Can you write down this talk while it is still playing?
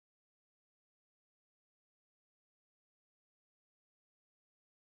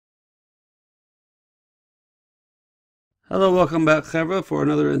Hello, welcome back, Chevra, for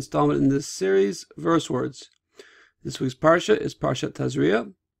another installment in this series, Verse Words. This week's Parsha is Parshat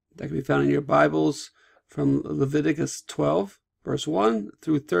Tazria. That can be found in your Bibles from Leviticus 12, verse 1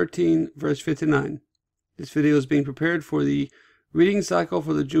 through 13, verse 59. This video is being prepared for the reading cycle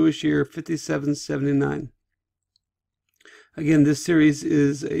for the Jewish year 5779. Again, this series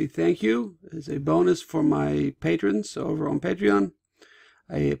is a thank you, is a bonus for my patrons over on Patreon.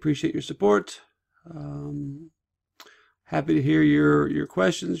 I appreciate your support. Happy to hear your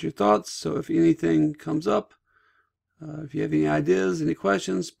questions, your thoughts. So if anything comes up, if you have any ideas, any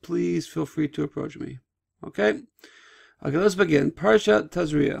questions, please feel free to approach me. Okay, let's begin. Parshat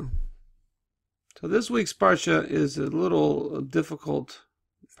Tazria. So this week's Parsha is a little difficult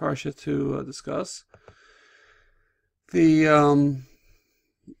Parsha to discuss.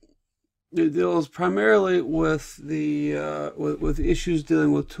 It deals primarily with with issues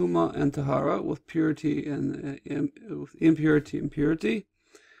dealing with Tuma and Tahara, with purity and with impurity and purity.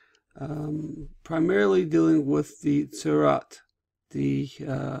 Primarily dealing with the Tzurat, the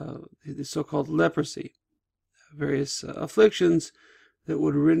so-called leprosy, various afflictions that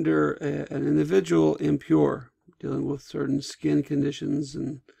would render an individual impure, dealing with certain skin conditions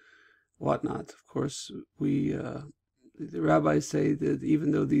and whatnot. Of course, the rabbis say that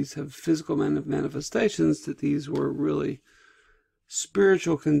even though these have physical manifestations, that these were really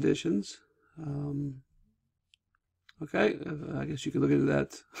spiritual conditions. Okay, I guess you could look into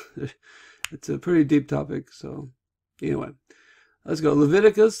that. It's a pretty deep topic. So anyway, let's go.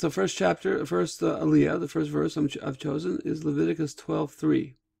 Leviticus, the first chapter, Aliyah, the first verse I've chosen is Leviticus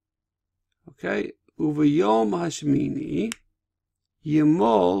 12:3. Okay, Uvayom Hashmini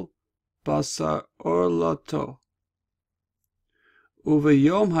Yemol Basar Orlato.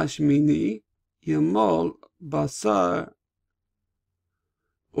 Uvayom Hashmini Yemol Basar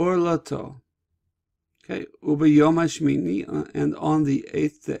Orlato. Okay, Uvayom Hashmini, and on the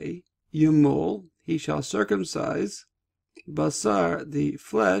 8th day, Yemol, he shall circumcise Basar, the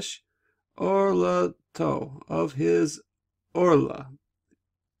flesh, Orlato, of his Orla.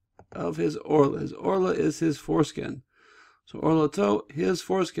 His Orla is his foreskin. So Orlato, his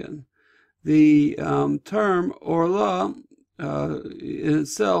foreskin. The term Orla, in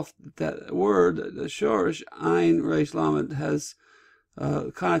itself, that word, the Shorish, Ein Reish Lamed, has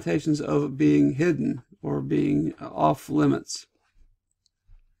connotations of being hidden or being off limits.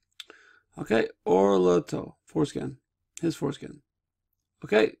 Okay, Orlato, foreskin, his foreskin.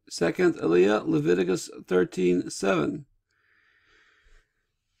 Okay, second Aliyah, Leviticus 13:7.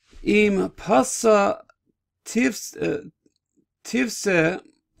 Im pasa tivse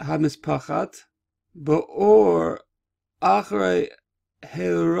hamispachat bo'or achrei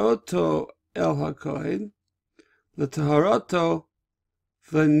heroto el hakohen l'taharato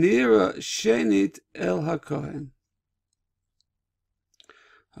v'nira shenit el hakohen.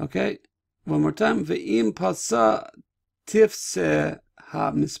 Okay, one more time. Ve'im pasa tifse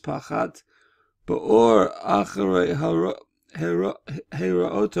hamispachat bo'or achrei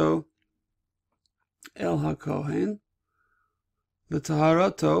heroto el hakohen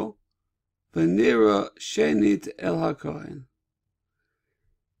l'taharato v'nira shenit el hakohen.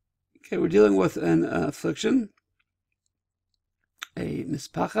 Okay, we're dealing with an affliction, a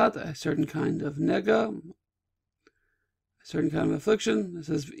mispachat, a certain kind of nega, a certain kind of affliction. It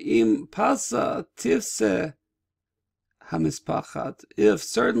says, im pasa tifse hamispachat, if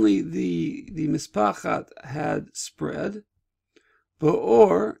certainly the mispachat had spread,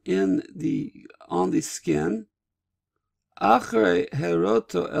 bo'or, on the skin, achrei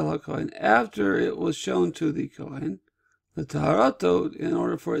heroto el hakohen, after it was shown to the kohen, the taharato, in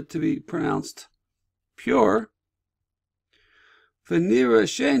order for it to be pronounced pure, v'nira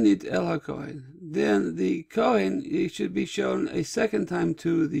shenit el hakohen, then the kohen, it should be shown a second time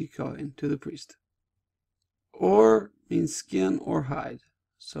to the kohen, to the priest. Or means skin or hide.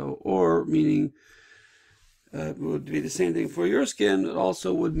 So, or meaning would be the same thing for your skin. It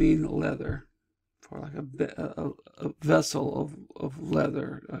also would mean leather, for like a vessel of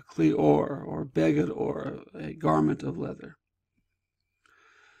leather, a kli or beged, or a garment of leather.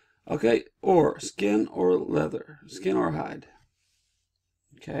 Okay, or skin or leather, skin or hide.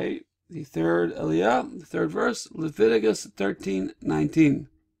 Okay, the third Aliyah, the third verse, Leviticus 13:19.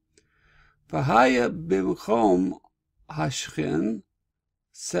 V'haya b'mchom hashchen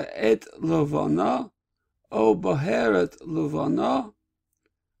se'et levana o baheret levana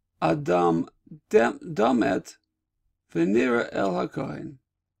adam damet v'nira el hakohen.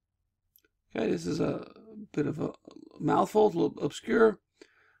 Okay, this is a bit of a mouthful, a little obscure.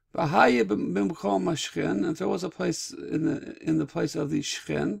 V'haya b'mchom hashchen, if there was a place in the place of the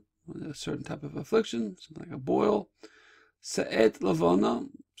shchen, a certain type of affliction, something like a boil, Se'et lavona,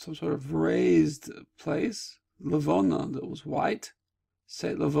 some sort of raised place. Lavona, that was white.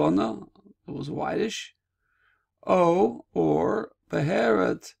 Se'et lavona, that was whitish. O, or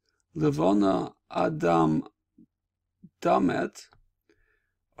beheret lavona adam damet,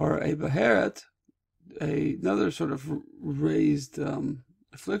 or a beheret, another sort of raised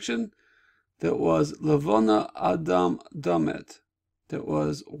affliction, that was lavona adam damet, that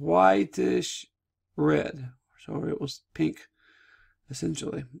was whitish red, so it was pink,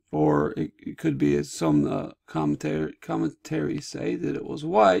 essentially. Or it could be, as some commentaries say, that it was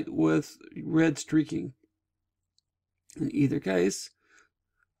white with red streaking. In either case,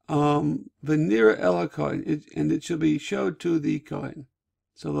 Venira el HaKohen, and it shall be showed to the Kohen.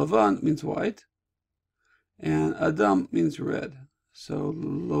 So Lavan means white, and Adam means red. So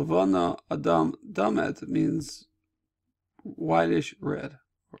Lavana Adam Damet means whitish red,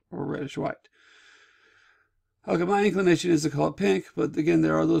 or reddish white. Okay, my inclination is to call it pink, but again,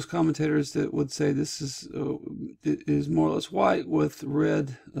 there are those commentators that would say this is it is more or less white with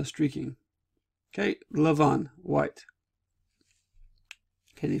red streaking. Okay, Lavan, white.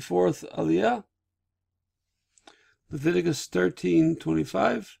 Okay, the fourth aliyah, Leviticus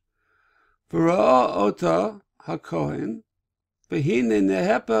 13:25. V'ra'a ota hakohen, v'hine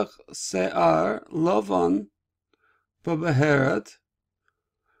nehepach se'ar lavan b'beheret,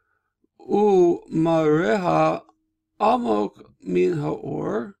 u'mareha amok min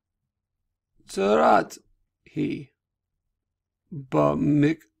ha'or, tzarat hi,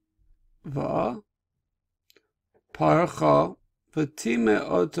 b'mikvah, parcha, v'time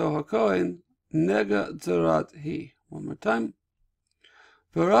oto hakohen, nega tzarat hi. One more time.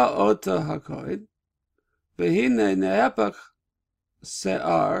 V'ra ota hakohen, v'hine nehepach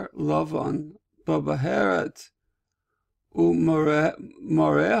se'ar lavan b'beheret,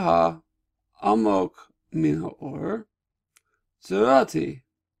 u'mareha amok min ha'or, tzarati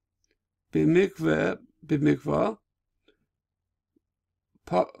b'mikvah,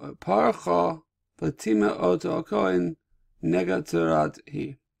 parcha, v'time oto hakohen, nega tzarat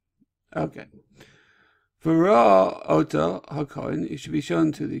hi. Okay. V'ra ota hakohen, it should be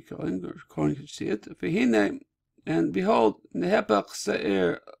shown to the Kohen, or Kohen could see it. V'hine, and behold, nehepach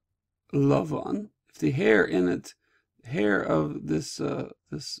se'er lavan, if the hair in it, the hair of this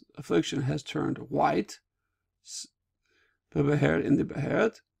affliction has turned white, b'beheret, in the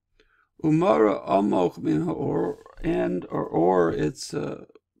beheret, umara amok min ha'or, and or its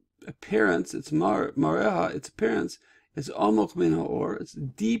appearance, its mareha, its appearance, it's amok min ha'or, it's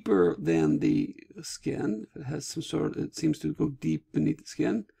deeper than the skin. It has some sort of, it seems to go deep beneath the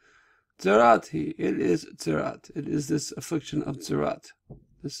skin. Tzarat hi, it is tzarat. It is this affliction of tzarat,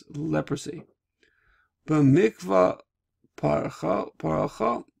 this leprosy. B'mikvah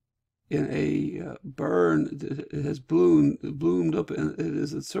paracha, in a burn, it has bloomed up, and it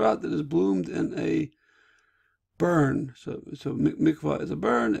is a tzarat that is bloomed in a burn. So mikvah is a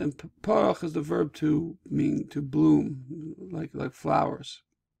burn, and parach is the verb to mean to bloom, like flowers.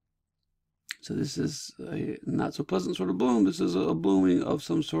 So this is a not so pleasant sort of bloom. This is a blooming of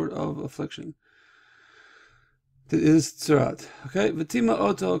some sort of affliction. That is tzarat. Okay, v'tima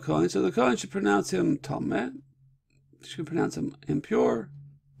oto kohen. So the kohen should pronounce him tameh. Should pronounce him impure.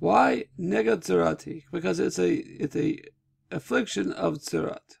 Why? Nega tzarati, because it's a affliction of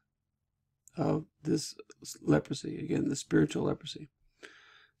tzarat, of this leprosy, again, the spiritual leprosy.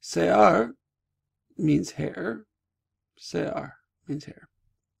 Se'ar means hair. Se'ar means hair.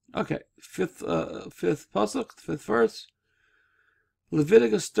 Okay, fifth pasuk, fifth verse,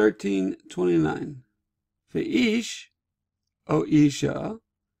 Leviticus 13:29. Ve'ish o isha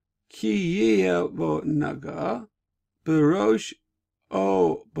ki yeh bo naga berosh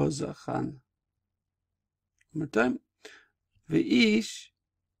o bazachan. One more time. Ve'ish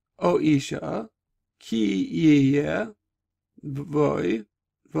o isha ki yeh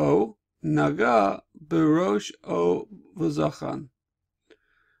vo naga berosh o bazachan.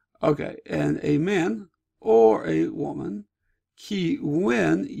 Okay, and a man or a woman, ki,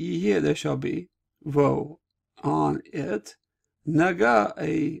 when yeh, there shall be, vo, on it, naga,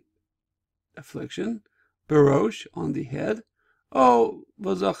 a affliction, berosh, on the head, o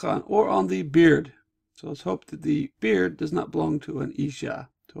vazachan, or on the beard. So let's hope that the beard does not belong to an isha,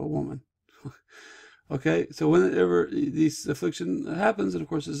 to a woman. Okay, so whenever this affliction happens, and of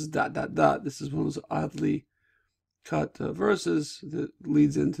course this is ... This is one of those oddly cut verses that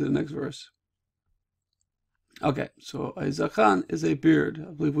leads into the next verse. Okay, so a zachan is a beard.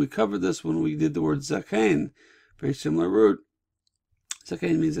 I believe we covered this when we did the word zaken, very similar root.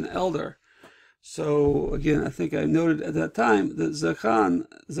 Zaken means an elder. So again, I think I noted at that time that zaken,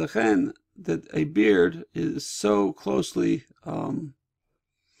 that a beard is so closely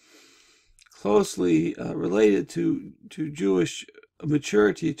related to Jewish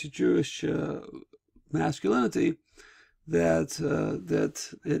maturity, to Jewish masculinity, that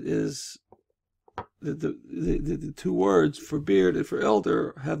it is that the two words for beard and for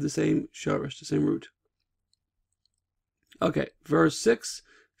elder have the same shorish, the same root. Okay, verse 6,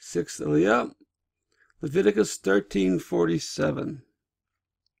 6th Aliyah, Leviticus 13:47.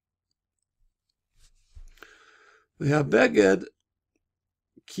 V'habeged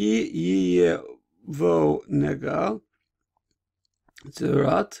ki yevo nega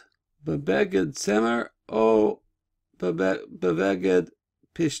tzerat bebeged tzemer o bebeged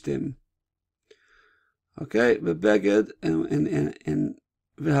pishtim. Okay, bebeged and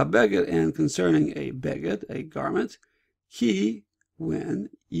v'habeged, and concerning a beged, a garment, ki, when,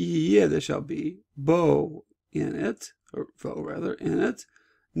 yeh, there shall be, bo, in it, or vo rather, in it,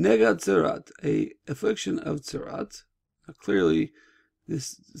 nega tzerat, a affliction of tzerat. Now, clearly,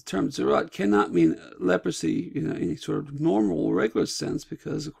 this term tzerat cannot mean leprosy, in any sort of normal, regular sense,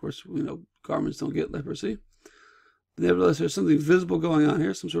 because, of course, we know garments don't get leprosy. But nevertheless, there's something visible going on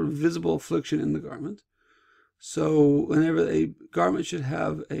here, some sort of visible affliction in the garment. So, whenever a garment should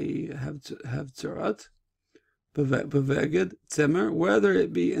have tzerat, beveged tzemer, whether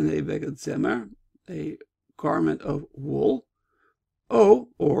it be in a beged tzemer, a garment of wool,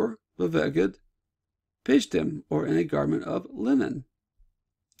 or beveged pishtim, or in a garment of linen.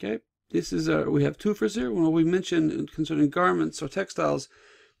 Okay, this is we have two firsts here. When we mention concerning garments or textiles,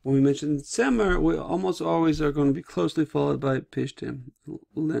 when we mention tzemer, we almost always are going to be closely followed by pishtim,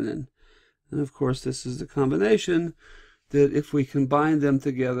 linen. And of course, this is the combination that if we combine them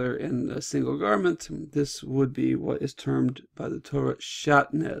together in a single garment, this would be what is termed by the Torah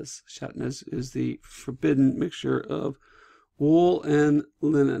shatnez. Shatnez is the forbidden mixture of wool and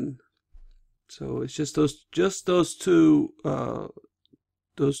linen. So it's just those two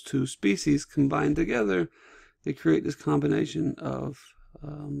species combined together, they create this combination of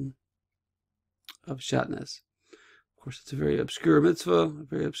shatnez. Of course, it's a very obscure mitzvah, a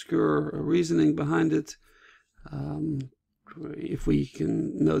very obscure reasoning behind it. If we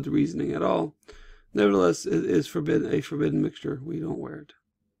can know the reasoning at all, nevertheless, it is a forbidden mixture. We don't wear it.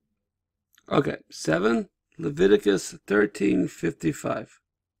 Okay, 7, Leviticus 13:55.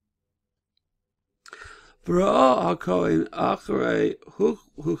 V'ra'ah hakohen acharei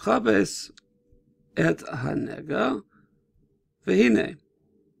huchabes et hanega, v'hine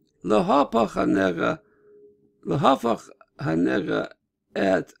lohapach hanega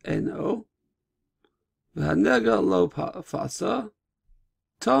et eno, v'hanega lo fasa,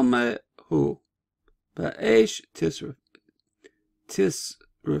 tame hu, ba'esh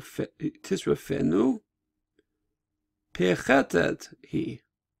tisrafenu, pechetet hi,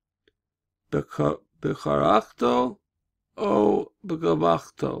 becharachto o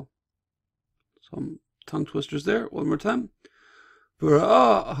begavachto. Some tongue twisters there. One more time.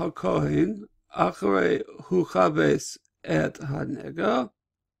 V'ra'ah hakohen acharei huchabes et hanega,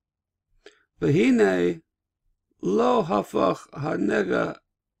 v'hine lo hafach hanega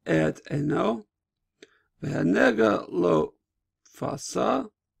et eno, v'hanega lo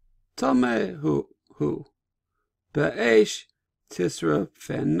fasa, tame hu, ba'esh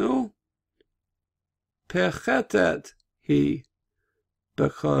tisrafenu, pechetet hi,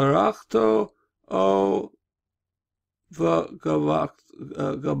 becharachto o v'gabachto.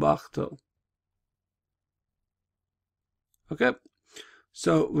 Okay,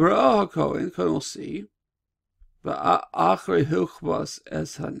 so Ra'ah HaKohen, Kohen will see, V'achri hilchbas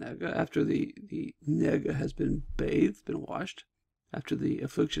es hanega, after the nega has been bathed, been washed, after the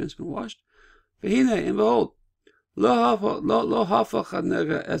affliction has been washed, V'hine, and behold, lo hafach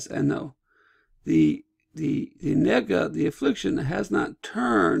hanega es eno, the nega, the affliction, has not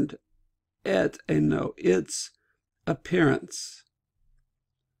turned et eno, its appearance.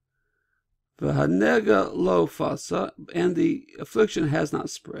 V'hanega lo fasa, and the affliction has not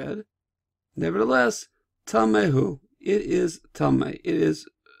spread. Nevertheless, tamehu, it is tame, it is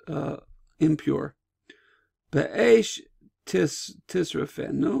impure. Be'esh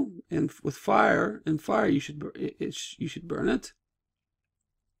tisrafenu, and with fire, in fire you should burn it.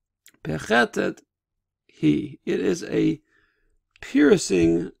 Pechetet he, it is a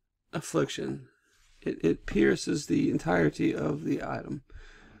piercing affliction. It pierces the entirety of the item.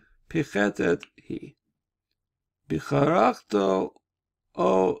 Pechetet he. Bicharachto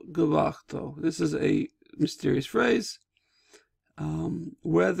o gavachto. This is a mysterious phrase.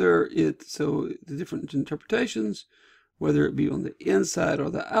 Whether it, so the different interpretations, whether it be on the inside or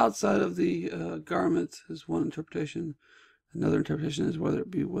the outside of the garment is one interpretation. Another interpretation is whether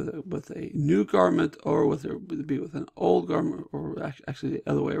it be with a new garment or whether it be with an old garment, or actually the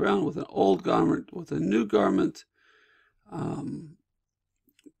other way around, with an old garment, with a new garment.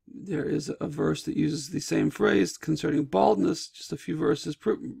 There is a verse that uses the same phrase concerning baldness, just a few verses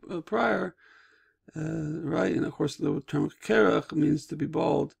prior, right? And of course, the term kerach means to be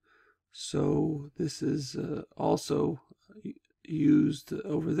bald. So this is also used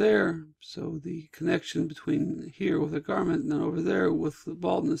over there. So the connection between here with a garment and then over there with the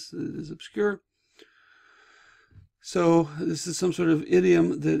baldness is obscure. So this is some sort of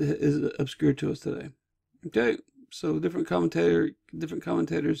idiom that is obscure to us today. Okay, so different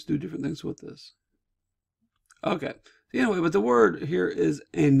commentators do different things with this. Okay, so anyway, but the word here is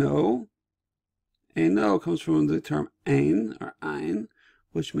eno. Eno comes from the term ein or ein,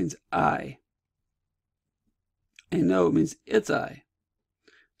 which means I. Eno means its eye,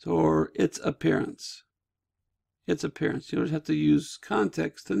 so, or its appearance. Its appearance. You don't have to use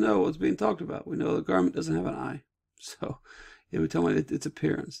context to know what's being talked about. We know the garment doesn't have an eye, so it would tell me its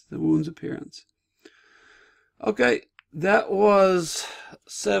appearance, the wound's appearance. Okay, that was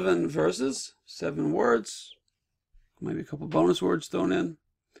 7 verses, 7 words, maybe a couple bonus words thrown in.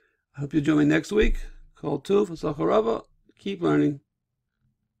 I hope you join me next week. Kol Tuv, V'Sachar Rabba. Keep learning.